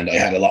 And I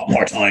had a lot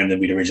more time than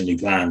we'd originally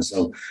planned.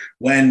 So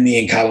when me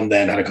and Callum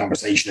then had a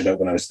conversation about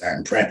when I was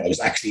starting prep, I was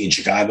actually in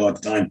Chicago at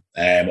the time.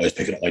 I was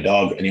picking up my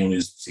dog. Anyone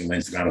who's seen my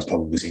Instagram has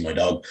probably seen my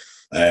dog.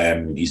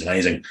 He's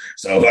amazing.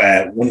 So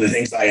one of the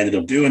things that I ended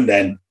up doing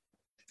then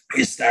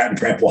is starting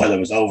prep while I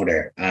was over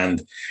there.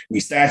 And we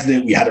started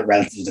it, we had it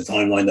relative to the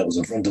timeline that was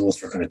in front of us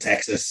for kind of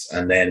Texas.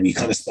 And then we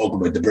kind of spoke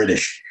about the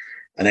British.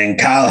 And then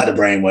Cal had a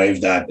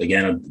brainwave that,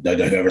 again,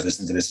 whoever's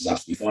listening to this is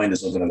absolutely fine.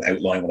 This is going to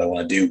outline what I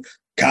want to do.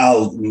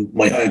 Cal's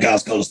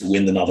goal is to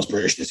win the Novice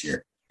British this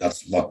year.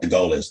 That's what the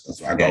goal is.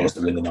 That's what our goal is,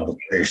 to win the Novice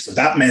British. So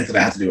that meant that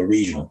I had to do a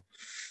regional.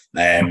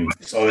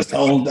 So I was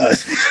told,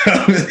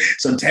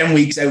 so 10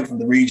 weeks out from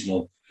the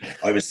regional,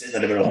 I was sitting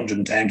at about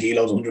 110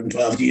 kilos,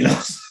 112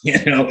 kilos,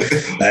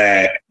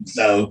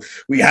 so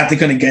we had to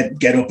kind of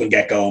get up and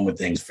get going with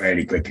things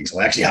fairly quickly. So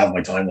I actually have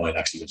my timeline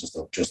actually just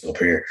up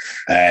here.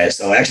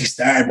 So I actually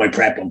started my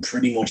prep on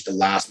pretty much the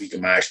last week of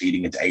March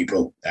leading into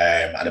April,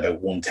 at about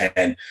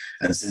 110.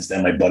 And since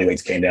then, my body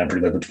weights came down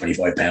pretty much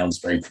 25 pounds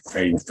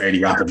fairly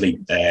rapidly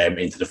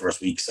into the first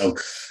week. So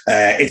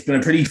it's been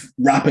a pretty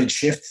rapid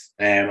shift.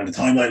 And the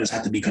timeline has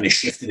had to be kind of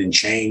shifted and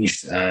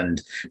changed and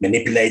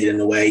manipulated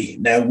in a way.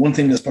 Now, one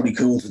thing that's probably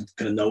cool to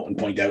kind of note and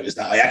point out is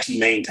that I actually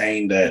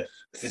maintained the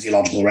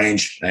physiological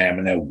range.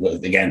 And now,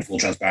 again, full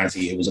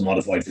transparency, it was a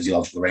modified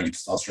physiological range of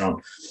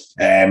testosterone.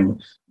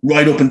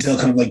 Right up until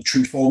kind of like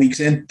 3-4 weeks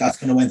in, that's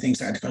kind of when things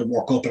started to kind of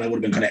work up, and I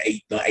would have been kind of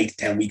 8 to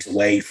 10 weeks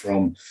away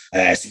from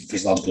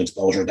physiological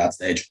exposure at that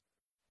stage,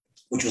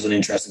 which was an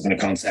interesting kind of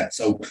concept.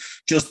 So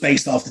just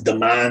based off the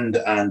demand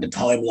and the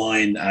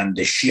timeline and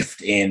the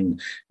shift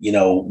in,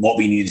 what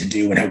we needed to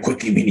do and how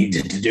quickly we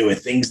needed to do it,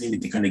 things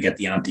needed to kind of get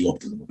the ante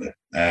up a little bit.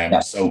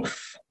 So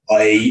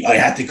I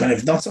had to kind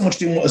of not so much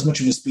do as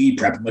much of a speed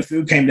prep. My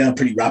food came down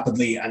pretty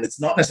rapidly, and it's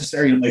not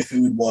necessarily that my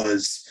food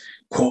was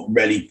cut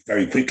really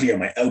very quickly or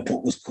my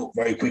output was cut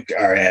very quick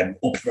or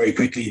up very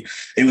quickly.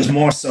 It was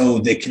more so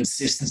the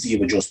consistency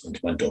of adjustment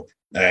went up.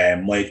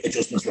 My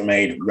adjustments were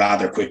made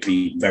rather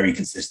quickly, very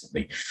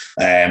consistently.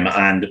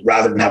 And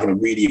rather than having a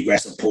really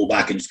aggressive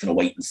pullback and just kind of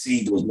wait and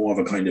see, there was more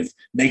of a kind of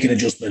make an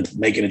adjustment,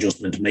 kind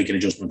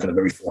of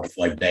every 4 to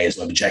 5 days.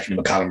 So I've been checking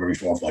my calendar every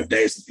 4 or 5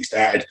 days since we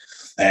started.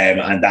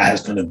 And that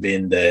has kind of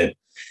been the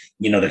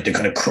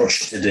kind of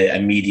crush to the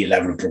immediate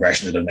level of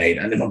progression that I made.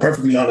 And if I'm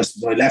perfectly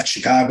honest, when I left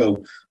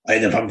Chicago, I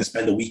ended up having to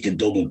spend a week in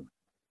Dublin.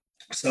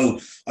 So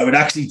I would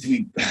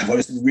actually, if I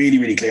was really,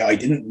 really clear, I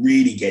didn't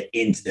really get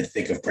into the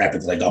thick of prep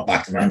until I got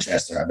back to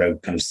Manchester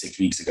about kind of 6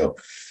 weeks ago.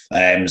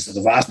 So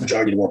the vast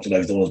majority of the work that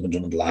I've done has been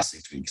done in the last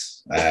 6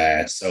 weeks.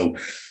 So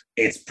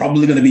it's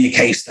probably going to be a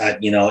case that,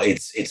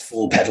 it's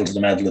full pedal to the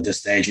metal at this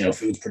stage.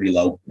 Food's pretty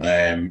low.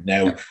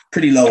 Now,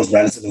 pretty low is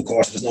relative, of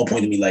course. There's no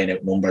point in me laying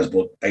out numbers,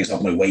 but based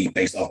off my weight,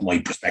 based off my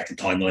prospective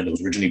timeline that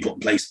was originally put in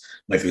place,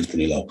 my food's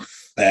pretty low.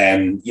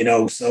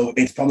 So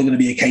it's probably going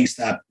to be a case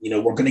that,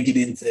 we're going to get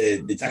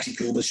into, it's actually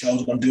Kuba's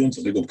shows that I'm doing,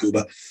 so big up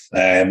Kuba.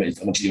 I'm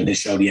actually doing his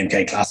show, the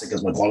MK Classic,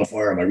 as my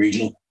qualifier, my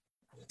regional.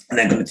 And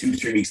then kind of 2 to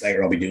 3 weeks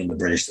later, I'll be doing the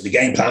British. So the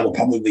game plan will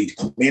probably be to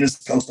come in as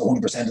close to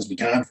 100% as we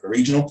can for a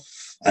regional.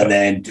 and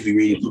then to be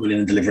really coming in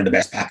and delivering the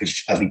best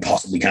package as we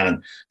possibly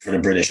can for the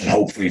British, and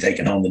hopefully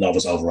taking home the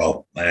novice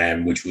overall,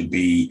 which would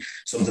be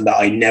something that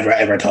I never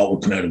ever thought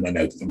would come out of my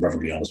mouth, if I'm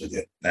perfectly honest with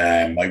you.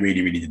 I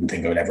really, really didn't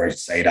think I would ever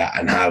say that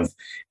and have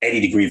any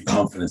degree of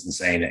confidence in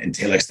saying it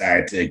until I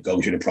started to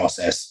go through the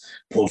process.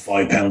 Pulled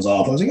 5 pounds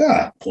off. I was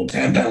like, pulled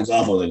 10 pounds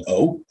off. I was like,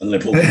 oh, and then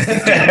I pulled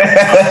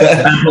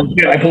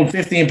 15. I pulled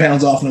 15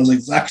 pounds off, and I was like,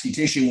 there's actually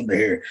tissue under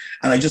here.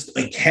 And I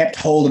kept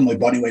holding my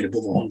body weight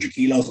above 100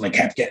 kilos, and I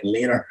kept getting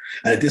leaner.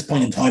 And at this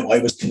point in time, I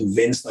was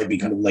convinced I'd be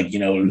kind of like,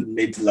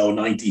 mid to low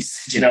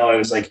 90s. I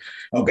was like,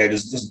 okay,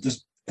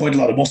 there's quite a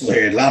lot of muscle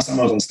here. Last time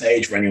I was on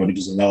stage, for anyone who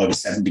doesn't know, I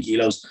was 70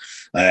 kilos.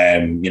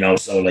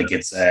 So like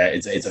it's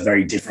a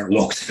very different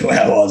look to the way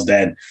I was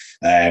then.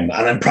 And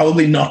I'm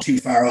probably not too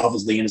far off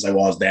as lean as I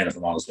was then, if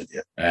I'm honest with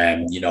you.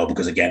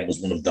 Because again, it was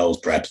one of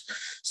those preps.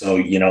 So,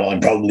 I'm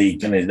probably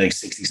kind of like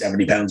 60,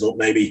 70 pounds up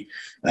maybe.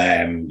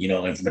 And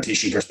from a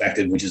tissue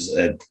perspective, which is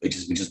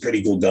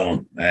pretty good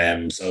going.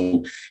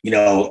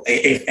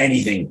 If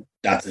anything,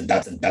 that's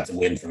a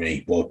win for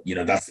me. But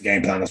that's the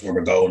game plan. That's where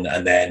we're going.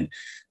 And then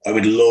I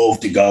would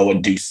love to go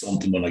and do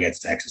something when I get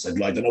to Texas. I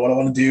don't know what I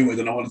want to do. I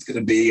don't know what it's going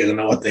to be. I don't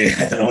know what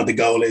the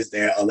goal is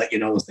there. I'll let you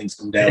know as things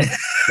come down.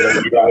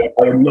 I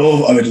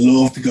would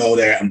love to go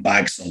there and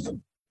bag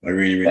something. I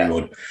really, really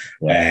would.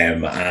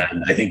 And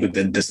I think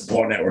with the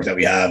support network that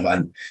we have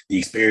and the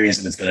experience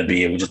that it's going to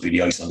be, it will just be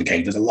the icing on the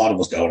cake. There's a lot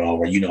of us going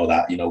over.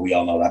 That. We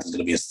all know that it's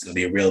going to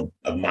be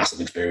a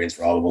massive experience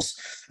for all of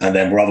us. And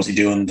then we're obviously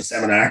doing the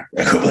seminar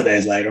a couple of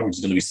days later, which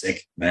is going to be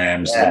sick. So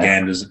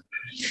again, there's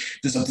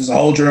a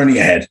whole journey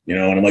ahead,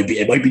 and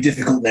it might be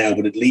difficult now,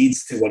 but it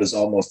leads to what is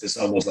almost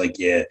like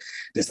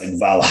this like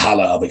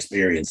Valhalla of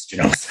experience,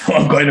 So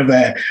I'm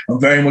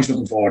very much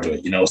looking forward to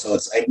it, So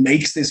it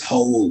makes this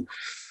whole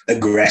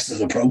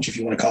aggressive approach, if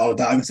you want to call it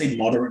that. I would say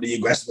moderately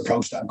aggressive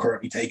approach that I'm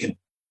currently taking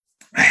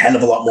a hell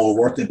of a lot more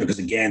worth it, because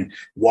again,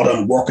 what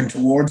I'm working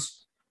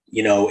towards,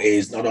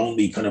 is not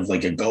only kind of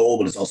like a goal,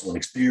 but it's also an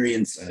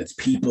experience, and it's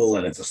people,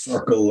 and it's a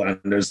circle, and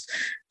there's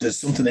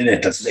something in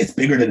it it's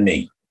bigger than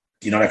me.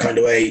 That kind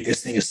of way.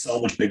 This thing is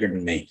so much bigger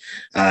than me,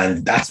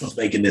 and that's what's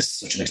making this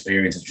such an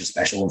experience. It's just a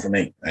special one for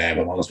me. If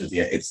I'm honest with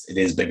you, it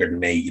is bigger than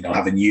me.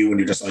 Having you on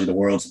the other side of the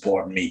world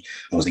supporting me,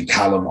 obviously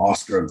Callum,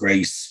 Oscar,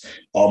 Grace,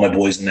 all my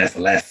boys in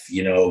FLF.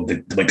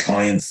 My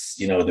clients,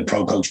 the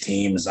pro coach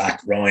team, Zach,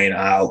 Ryan,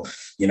 Al.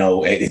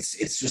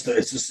 It's just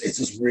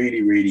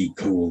really, really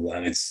cool,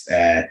 and it's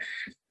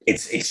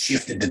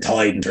shifted the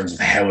tide in terms of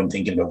how I'm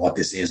thinking about what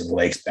this is and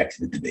what I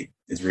expected it to be.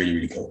 It's really,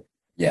 really cool.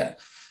 Yeah,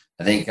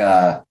 I think.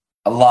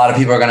 A lot of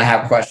people are going to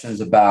have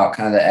questions about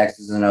kind of the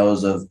X's and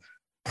O's of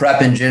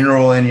prep in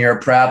general in your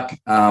prep.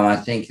 I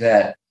think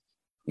that,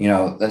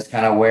 that's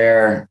kind of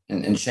where,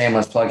 and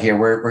shameless plug here,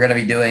 we're going to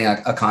be doing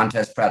a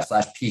contest prep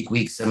 / peak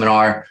week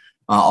seminar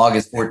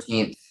August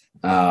 14th.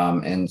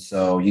 And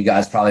so you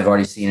guys probably have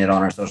already seen it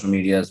on our social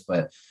medias,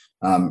 but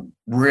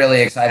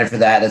really excited for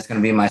that. That's going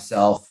to be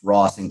myself,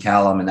 Ross, and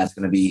Callum, and that's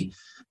going to be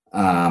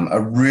a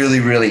really,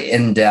 really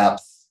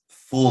in-depth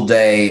full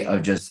day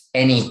of just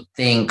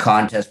anything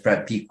contest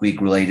prep peak week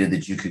related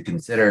that you could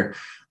consider.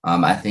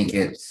 I think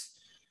it's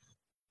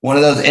one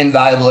of those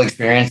invaluable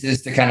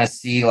experiences to kind of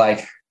see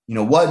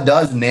what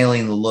does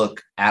nailing the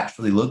look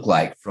actually look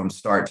like from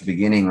start to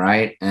beginning,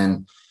 right?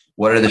 And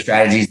what are the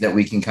strategies that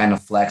we can kind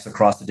of flex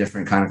across the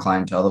different kind of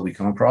clientele that we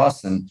come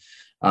across. And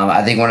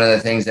I think one of the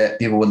things that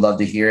people would love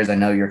to hear is, I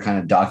know you're kind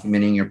of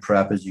documenting your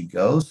prep as you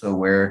go, so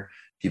where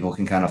people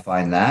can kind of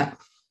find that.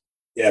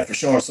 Yeah, for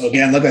sure. So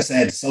again, like I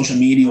said, social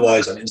media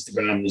wise on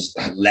Instagram, there's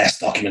less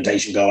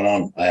documentation going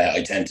on.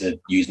 I tend to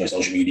use my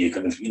social media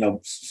kind of,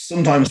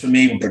 sometimes for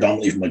me, but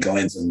predominantly for my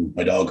clients and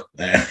my dog.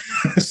 But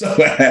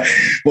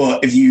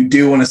if you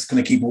do want to kind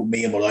of keep up with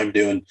me and what I'm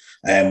doing,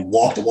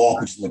 Walk the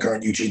Walk, which is my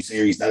current YouTube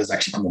series, that is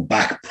actually coming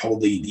back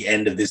probably the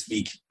end of this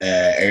week.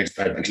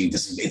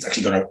 It's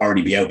actually going to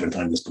already be out by the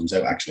time this comes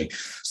out, actually.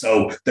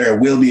 So there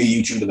will be a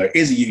YouTube, and there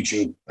is a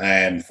YouTube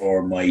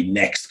for my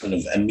next kind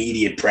of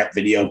immediate prep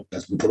video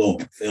that's been put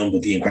up, filmed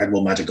with the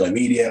incredible Magic Guy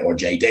Media, or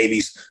Jay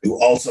Davies, who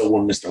also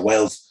won Mr.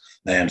 Wells.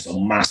 So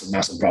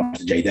massive props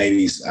to Jay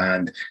Davies,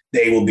 and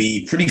they will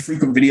be pretty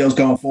frequent videos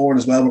going forward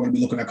as well. We're going to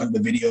be looking at kind of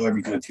the video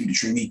every kind of 2 to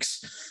 3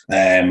 weeks,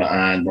 and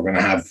we're going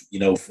to have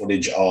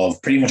footage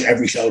of pretty much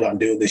every show that I'm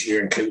doing this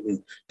year,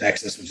 including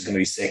Texas, which is going to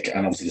be sick,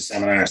 and obviously the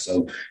seminar.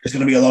 So there's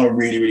going to be a lot of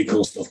really, really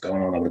cool stuff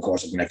going on over the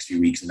course of the next few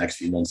weeks and next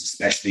few months,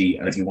 especially.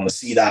 And if you want to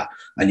see that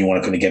and you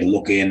want to kind of get a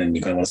look in, and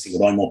you kind of want to see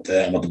what I'm up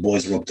to and what the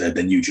boys are up to,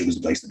 then YouTube is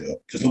the place to do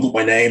it. Just look up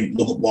my name,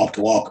 look up Walk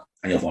to Walk,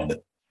 and you'll find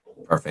it.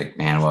 Perfect,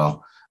 man.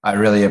 Well, I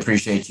really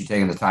appreciate you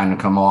taking the time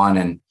to come on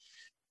and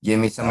give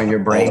me some of your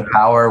brain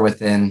power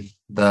within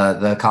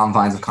the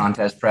confines of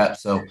contest prep.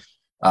 So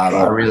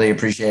I really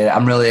appreciate it.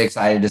 I'm really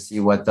excited to see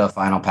what the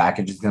final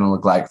package is going to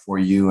look like for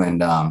you,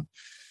 and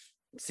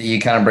see you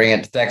kind of bring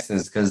it to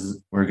Texas,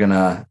 because we're going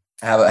to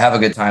have a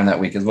good time that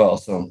week as well.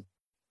 So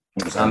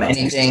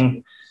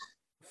anything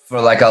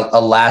for like a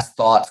last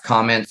thoughts,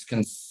 comments,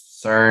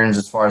 concerns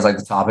as far as like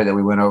the topic that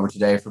we went over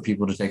today for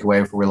people to take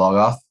away before we log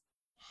off?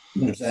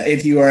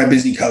 If you are a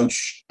busy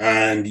coach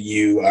and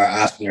you are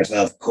asking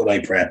yourself, could I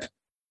prep?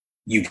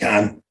 You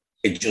can.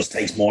 It just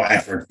takes more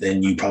effort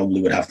than you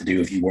probably would have to do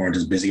if you weren't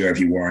as busy or if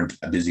you weren't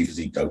a busy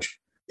physique coach.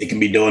 It can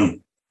be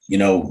done.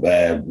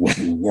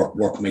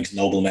 Work makes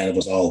noble men of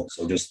us all.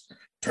 So just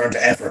turn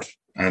to effort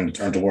and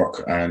turn to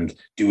work and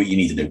do what you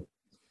need to do.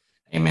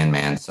 Amen,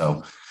 man.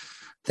 So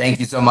thank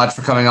you so much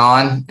for coming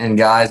on. And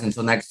guys,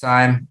 until next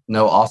time,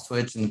 no off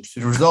switch and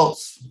pursuit of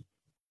results.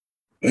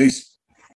 Peace.